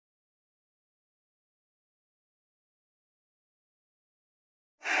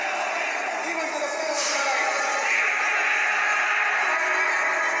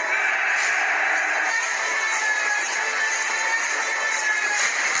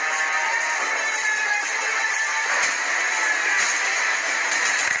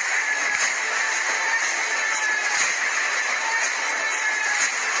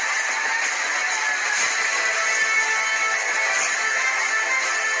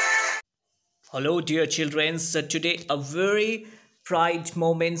Hello, dear children. So today a very pride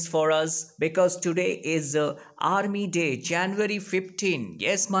moments for us because today is Army Day, January 15.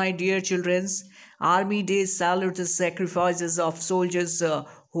 Yes, my dear children, Army Day salutes the sacrifices of soldiers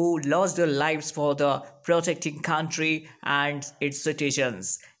who lost their lives for the protecting country and its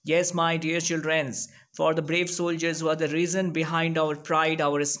citizens. Yes, my dear children, for the brave soldiers who are the reason behind our pride,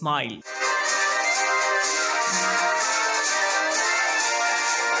 our smile.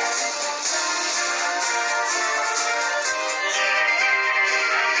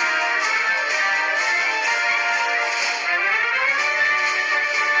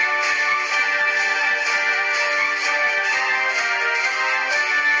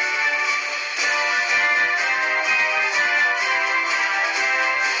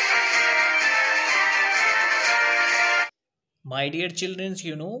 My dear children,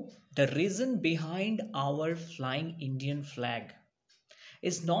 the reason behind our flying Indian flag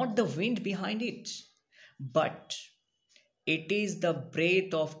is not the wind behind it, but it is the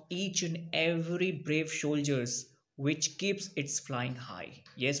breath of each and every brave soldiers which keeps its flying high.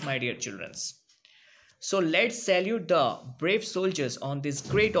 Yes, my dear children. So let's salute the brave soldiers on these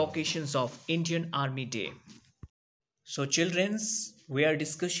great occasions of Indian Army Day. So, childrens, we are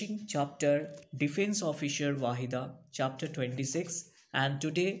discussing chapter Defense Officer Wahida, chapter 26, and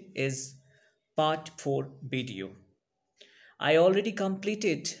today is part 4 video. I already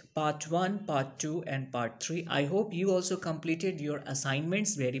completed part 1, part 2, and part 3. I hope you also completed your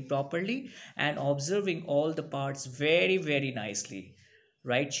assignments very properly and observing all the parts very nicely.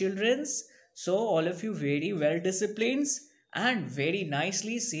 Right, childrens? So, all of you very well disciplined and very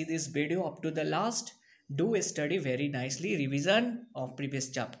nicely see this video up to the last. Do a study very nicely, revision of previous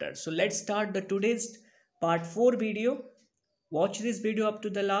chapter. So, let's start the today's part 4 video. Watch this video up to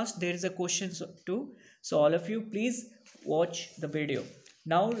the last. There is a question too. So all of you please watch the video.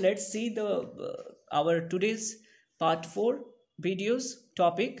 Now let's see the our today's part 4 videos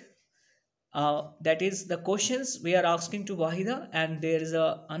topic. That is the questions we are asking to Wahida, and there is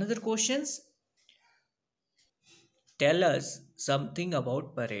another questions. Tell us something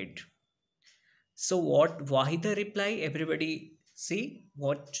about parade. So what Wahida reply? Everybody see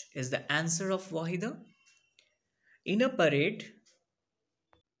what is the answer of Wahida? In a parade,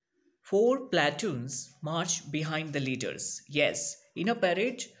 four platoons march behind the leaders. Yes, in a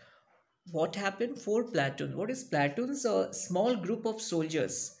parade, what happened? Four platoons. What is platoons? A small group of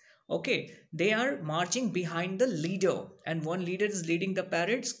soldiers. Okay, they are marching behind the leader, and one leader is leading the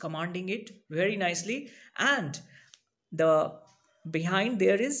parades, commanding it very nicely, and the behind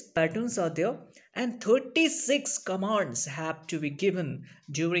there is platoons are there, and 36 commands have to be given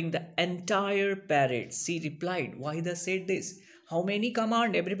during the entire parade. She replied, Wahida said this. How many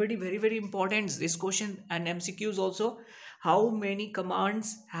command? Everybody, very important this question, and MCQs also. How many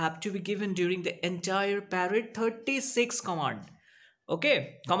commands have to be given during the entire parade? 36 command.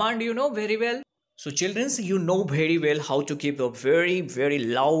 Okay, command you know very well. So children, you know very well how to give a very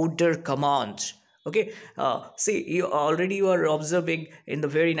louder command. Okay, see, you are observing in the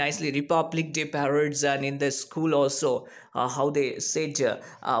very nicely Republic Day parades and in the school also how they said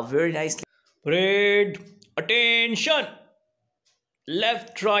very nicely. Parade, attention,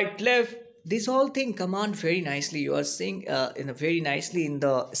 left, right, left. This whole thing command very nicely. You are saying in a very nicely in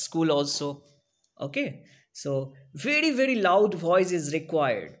the school also. Okay, so very loud voice is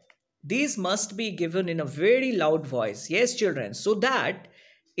required. These must be given in a very loud voice. Yes, children, so that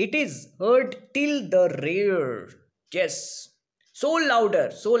it is heard till the rear. Yes, so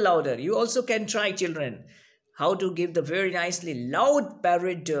louder. You also can try, children, how to give the very nicely loud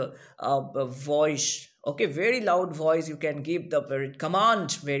parrot voice. Okay, very loud voice. You can give the parrot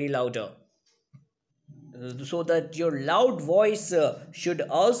command very louder, so that your loud voice should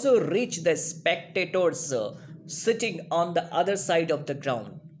also reach the spectators sitting on the other side of the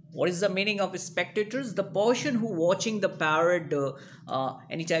ground. What is the meaning of spectators? The person who watching the parade,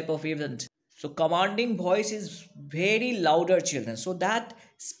 any type of event. So commanding voice is very louder, children, so that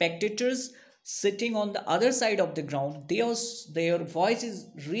spectators sitting on the other side of the ground, their voice is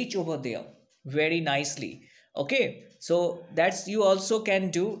reach over there very nicely. Okay, so that's you also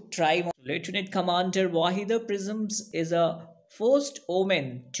can do. Try. Lieutenant Commander Wahida Prisms is a first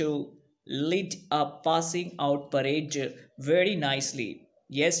woman to lead a passing out parade very nicely.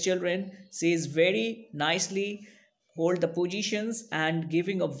 Yes, children, she is very nicely hold the positions and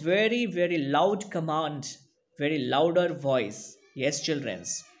giving a very loud command, very louder voice. Yes, children.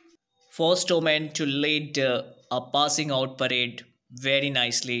 First woman to lead a passing out parade very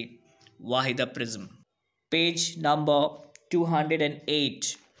nicely. Wahida Prism. Page number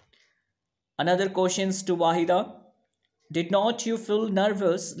 208. Another questions to Wahida. Did not you feel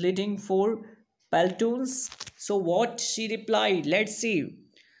nervous leading four Platoons. So what she replied? Let's see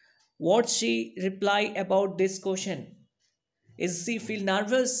what she reply about this question. Is she feel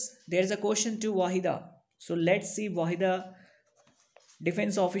nervous? There's a question to Wahida. So let's see Wahida,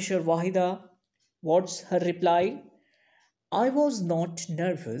 defense officer Wahida, what's her reply? I was not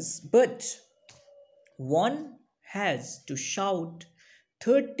nervous, but one has to shout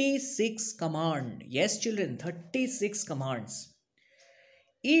 36 command. Yes, children, 36 commands.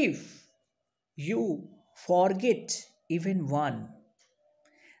 If you forget even one,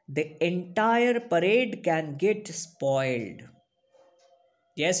 the entire parade can get spoiled.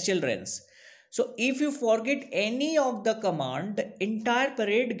 Yes, children. So if you forget any of the command, the entire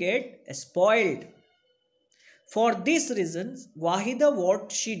parade get spoiled. For this reason, Wahida,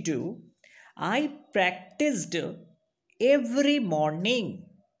 what she do? I practiced every morning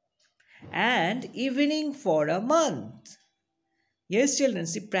and evening for a month. Yes, children,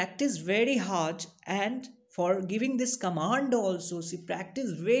 she practiced very hard, and for giving this command also, she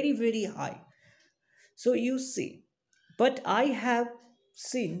practiced very, very high. So you see, but I have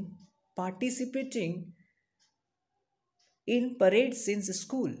seen participating in parade since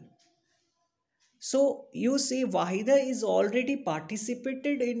school. So you see, Wahida is already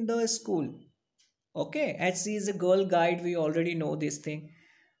participated in the school. Okay, as she is a girl guide, we already know this thing.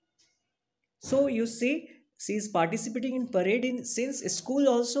 So you see, she is participating in parade in since school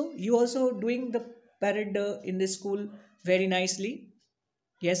also. You also doing the parade in the school very nicely.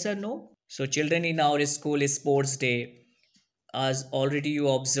 Yes or no? So children, in our school sports day, as already you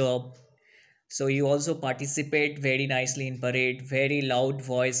observe, so you also participate very nicely in parade, very loud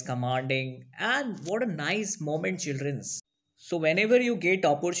voice commanding, and what a nice moment, children's. So whenever you get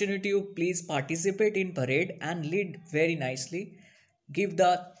opportunity, you please participate in parade and lead very nicely. Give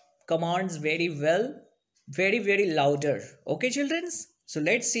the commands very well, very very louder. Okay, children's. So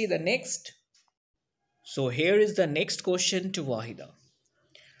let's see the next. So here is the next question to Wahida.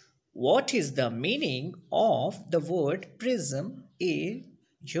 What is the meaning of the word prism in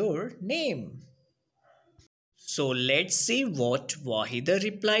your name? So let's see what Wahida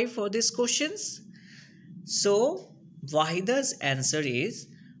reply for these questions. So Wahida's answer is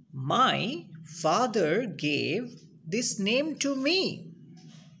my father gave this name to me.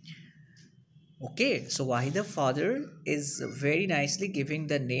 Okay, so Wahida father is very nicely giving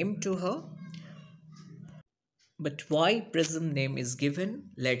the name to her. But why prism name is given?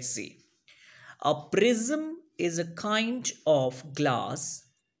 Let's see. A prism is a kind of glass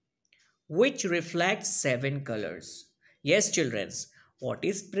which reflects seven colors. Yes, children, what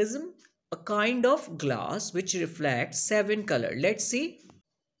is prism? A kind of glass which reflects seven colors. Let's see.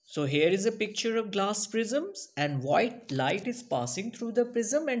 So here is a picture of glass prisms, and white light is passing through the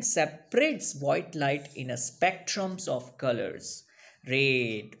prism and separates white light in a spectrums of colors.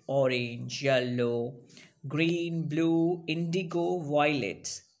 Red, orange, yellow, green, blue, indigo,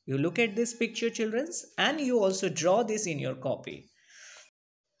 violet. You look at this picture, children, and you also draw this in your copy.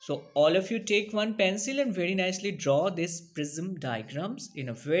 So all of you take one pencil and very nicely draw this prism diagrams in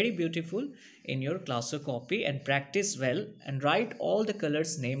a very beautiful in your class copy and practice well and write all the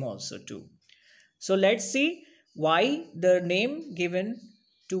colors name also too. So let's see why the name given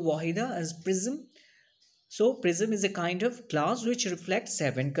to Wahida as prism. So prism is a kind of glass which reflects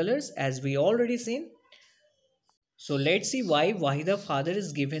seven colors as we already seen. So let's see why Wahida father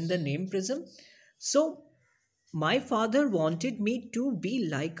is given the name prism. So my father wanted me to be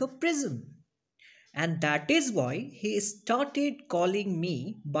like a prism. And that is why he started calling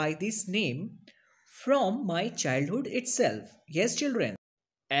me by this name from my childhood itself. Yes, children.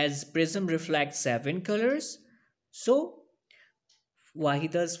 As prism reflects seven colors, so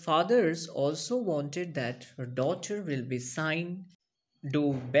Wahida's fathers also wanted that her daughter will be seen,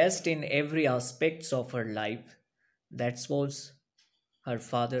 do best in every aspects of her life. That was her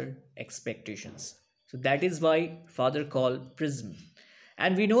father expectations. So that is why father called prism.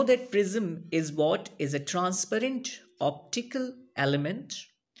 And we know that prism is what is a transparent optical element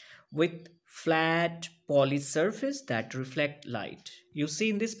with flat polished surface that reflect light. You see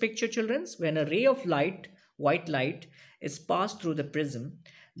in this picture, children, when a ray of light, white light, is passed through the prism,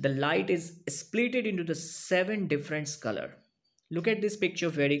 the light is split into the seven different color. Look at this picture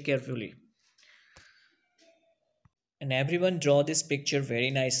very carefully. And everyone draw this picture very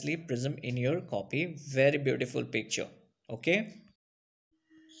nicely, prism in your copy. Very beautiful picture. Okay.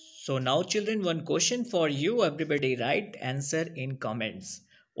 So now children, one question for you. Everybody write answer in comments.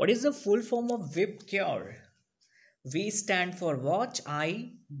 What is the full form of whip cure? V stand for what?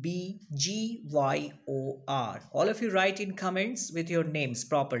 IBGYOR. All of you write in comments with your names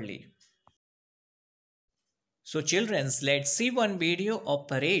properly. So, childrens, let's see one video of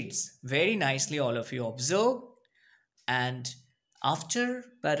parades. Very nicely, all of you observe. And after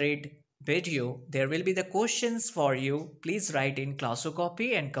parade video, there will be the questions for you. Please write in classo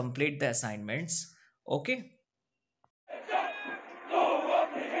copy and complete the assignments. Okay.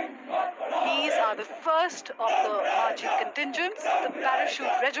 These are the first of the marching contingents, the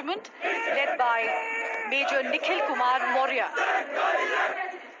parachute regiment, led by Major Nikhil Kumar Maurya.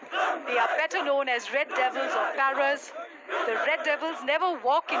 They are better known as Red Devils or Paras. The Red Devils never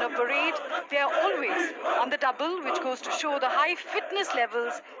walk in a parade. They are always on the double, which goes to show the high fitness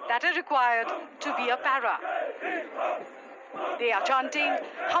levels that are required to be a para. They are chanting,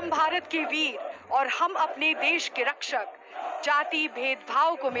 "हम भारत के वीर और हम अपने देश के रक्षक, जाति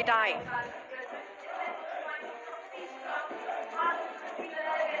भेदभाव को मिटाएं."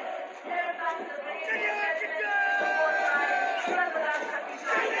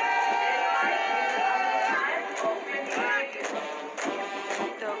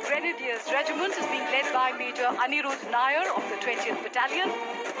 The Grenadiers Regiment is being led by Major Anirudh Nair of the 20th Battalion.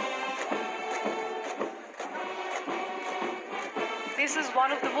 This is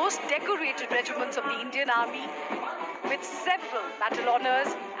one of the most decorated regiments of the Indian Army, with several battle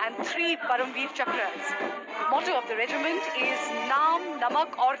honors and 3 Paramveer Chakras. The motto of the regiment is Naam,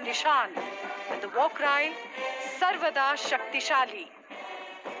 Namak aur Nishan, and the war cry, Sarvada Shaktishali.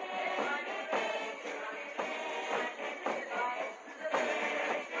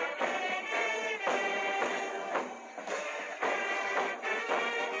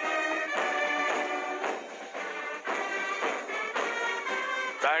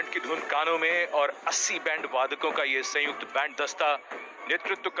 Band की धुन कानों में और 80 band वादकों का ये संयुक्त band दस्ता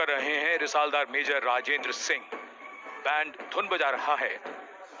नेतृत्व कर रहे हैं रिसालदार मेजर राजेंद्र सिंह। बैंड धुन बजा रहा है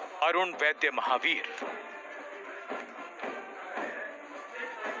अरुण वैद्य महावीर।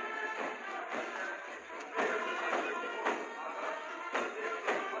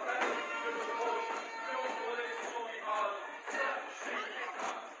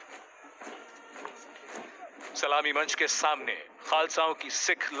 सलामी मंच के सामने खालसाओं की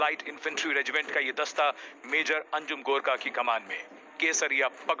सिख लाइट इन्फेंट्री रेजिमेंट का ये दस्ता मेजर अंजुम गोरका की कमान में, केसरिया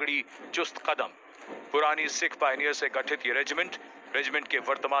पगड़ी, चुस्त कदम। पुरानी सिख पायनियर से गठित ये रेजिमेंट के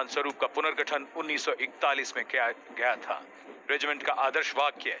वर्तमान स्वरूप का पुनर्गठन 1941 में किया गया था। रेजिमेंट का आदर्श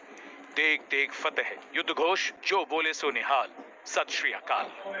वाक्य, तेग तेग फतेह, युद्ध घोष, जो बोले सो निहाल, सत श्री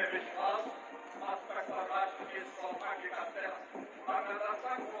अकाल।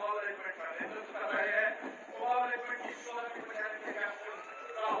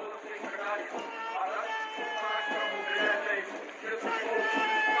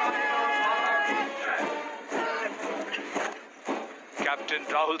 कैप्टन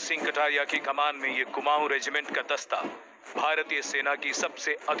राहुल सिंह कटारिया की कमान में ये कुमाऊं रेजिमेंट का दस्ता, भारतीय सेना की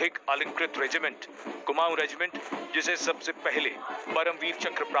सबसे अधिक अलंकृत रेजिमेंट, कुमाऊं रेजिमेंट, जिसे सबसे पहले परमवीर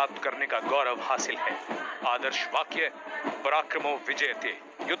चक्र प्राप्त करने का गौरव हासिल है। आदर्श वाक्य, पराक्रमो विजयते,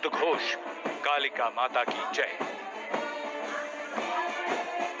 युद्ध घोष, कालिका माता की जय।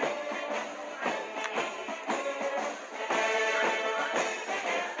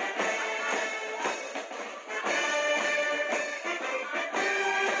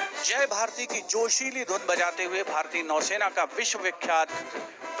 जय भारती की जोशीली धुन बजाते हुए भारतीय नौसेना का विश्व विख्यात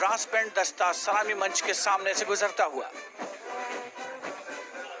ब्रास बैंड दस्ता सलामी मंच के सामने से गुजरता हुआ।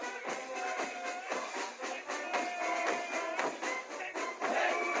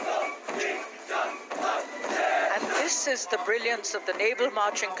 And this is the brilliance of the naval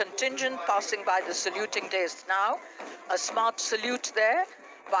marching contingent passing by the saluting dais now. A smart salute there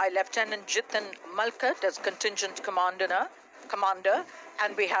by Lieutenant Jitin Malkat as contingent commander,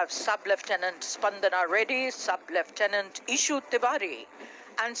 and we have Sub-Lieutenant Spandana Reddy, Sub-Lieutenant Ishu Tiwari,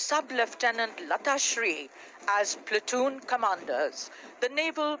 and Sub-Lieutenant Lata Shri as platoon commanders, the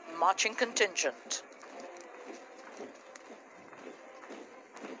naval marching contingent.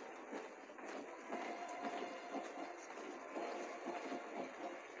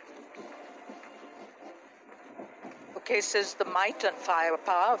 Showcases the might and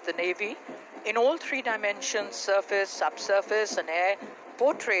firepower of the Navy in all 3 dimensions, surface, subsurface, and air,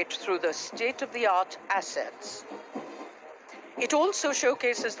 portrayed through the state-of-the-art assets. It also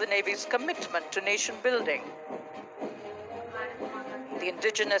showcases the Navy's commitment to nation building. The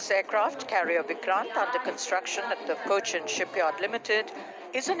indigenous aircraft carrier Vikrant, under construction at the Cochin Shipyard Limited,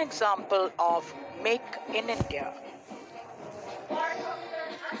 is an example of Make in India.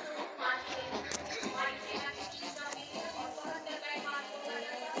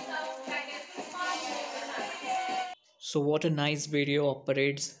 So what a nice video of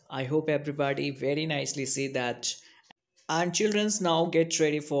parades. I hope everybody very nicely see that. And children's, now get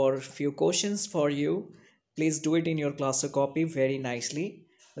ready for few questions for you. Please do it in your cluster copy very nicely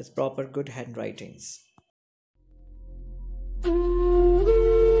with proper good handwritings.